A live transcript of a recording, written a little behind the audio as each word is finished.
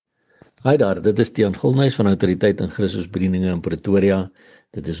Hi daar, dit is Tiaan Gilnys van Autoriteit in Christus Bedieninge in Pretoria.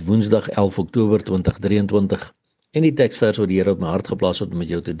 Dit is Woensdag 11 Oktober 2023 en die teksvers wat die Here op my hart geplaas het om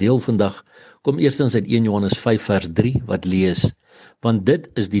met jou te deel vandag, kom eerstens uit 1 Johannes 5 vers 3 wat lees: Want dit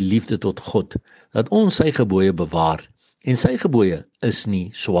is die liefde tot God, dat ons sy gebooie bewaar, en sy gebooie is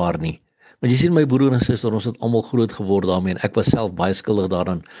nie swaar nie. Want jy sien my broer en suster, ons het almal groot geword daarmee en ek was self baie skuldig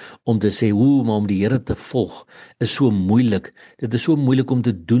daaraan om te sê, maar om die Here te volg is so moeilik. Dit is so moeilik om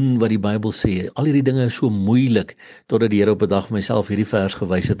te doen wat die Bybel sê. Al hierdie dinge is so moeilik, totdat die Here op 'n dag vir myself hierdie vers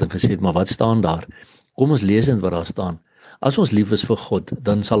gewys het en gesê het, maar wat staan daar? Kom ons lees eens wat daar staan. As ons lief is vir God,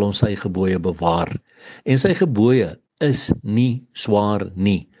 dan sal ons sy gebooie bewaar. En sy gebooie is nie swaar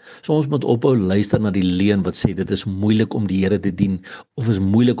nie. So ons moet ophou luister na die leuen wat sê dit is moeilik om die Here te dien of is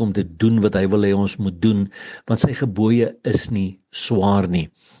moeilik om te doen wat hy wil hê ons moet doen, want sy gebooie is nie swaar nie.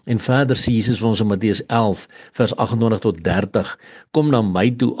 En verder sê Jesus vir ons in Matteus 11 vers 28 tot 30: Kom na my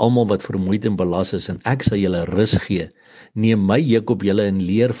toe almal wat vermoeid en belas is, en ek sal julle rus gee. Neem my juk op julle en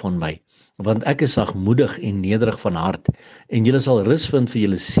leer van my, want ek is sagmoedig en nederig van hart, en julle sal rus vind vir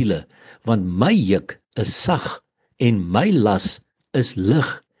julle siele, want my juk is sag en my las is lig.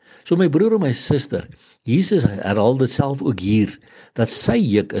 So my broer en my suster, Jesus herhaal dit self ook hier, dat sy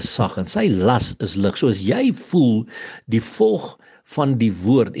juk is sag en sy las is lig. So as jy voel die volg van die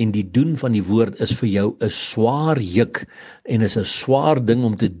woord en die doen van die woord is vir jou 'n swaar juk en is 'n swaar ding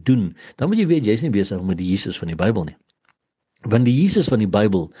om te doen, dan moet jy weet jy's nie besig met die Jesus van die Bybel nie. Want die Jesus van die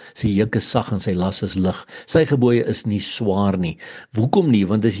Bybel, sy juk is sag en sy las is lig. Sy gebooie is nie swaar nie. Hoekom nie?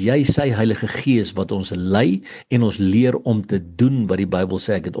 Want dis jy sy Heilige Gees wat ons lei en ons leer om te doen wat die Bybel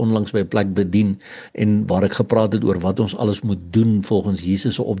sê. Ek het onlangs by 'n plek bedien en waar ek gepraat het oor wat ons alles moet doen volgens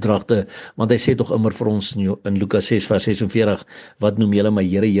Jesus se opdragte, want hy sê tog immer vir ons in Lukas 6 vers 46, wat noem julle my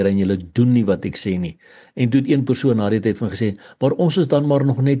Here, Here, en julle doen nie wat ek sê nie. En toe het een persoon na die tyd vir my gesê, maar ons is dan maar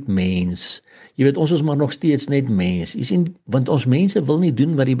nog net mens. Jy weet, ons is maar nog steeds net mens. Jy sien, want ons mense wil nie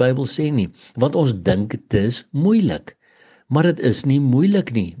doen wat die Bybel sê nie, want ons dink dit is moeilik. Maar dit is nie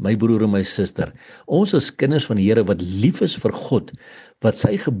moeilik nie, my broer en my suster. Ons is kinders van die Here wat lief is vir God, wat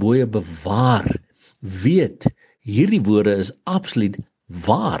sy gebooie bewaar, weet, hierdie woorde is absoluut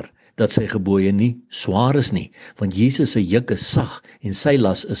waar, dat sy gebooie nie swaar is nie, want Jesus se juk is sag en sy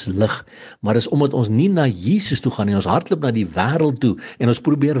las is lig. Maar is omdat ons nie na Jesus toe gaan nie, ons hardloop na die wêreld toe en ons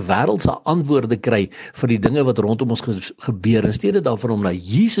probeer wêreldse antwoorde kry vir die dinge wat rondom ons gebeur, in steede daarvan om na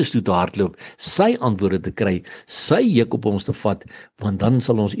Jesus toe te hardloop, sy antwoorde te kry, sy juk op ons te vat, want dan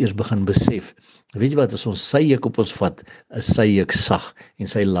sal ons eers begin besef, weet jy wat, as ons sy juk op ons vat, is sy juk sag en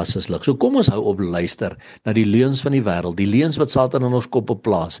sy las is lig. So kom ons hou op luister na die leuns van die wêreld, die leuns wat Satan in ons koppe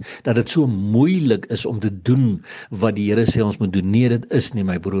plaas, dat dit so moeilik is om te doen wat die Here sê ons moet doen. Nee, dit is nie,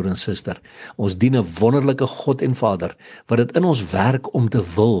 my broer en suster. Ons dien 'n wonderlike God en Vader, wat dit in ons werk om te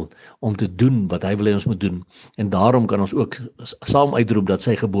wil, om te doen wat hy wil hê ons moet doen. En daarom kan ons ook saam uitroep dat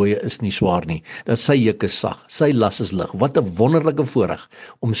sy gebooie is nie swaar nie, dat sy juk is sag, sy las is lig. Wat 'n wonderlike voorreg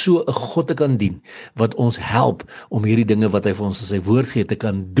om so 'n God te kan dien, wat ons help om hierdie dinge wat hy vir ons in sy woord gee te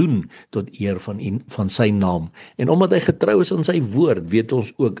kan doen tot eer van sy naam. En omdat hy getrou is aan sy woord, weet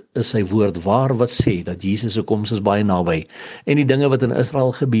ons ook, is sy woord waar wat sê dat Jesus se koms is baie naby. En die dinge wat in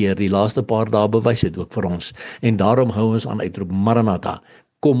Israel gebeur, die laaste paar dae bewys dit ook vir ons. En daarom hou ons aan uitroep, Maranatha,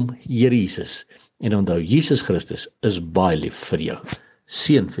 kom Here Jesus. En onthou, Jesus Christus is baie lief vir jou.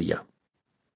 Seën vir jou.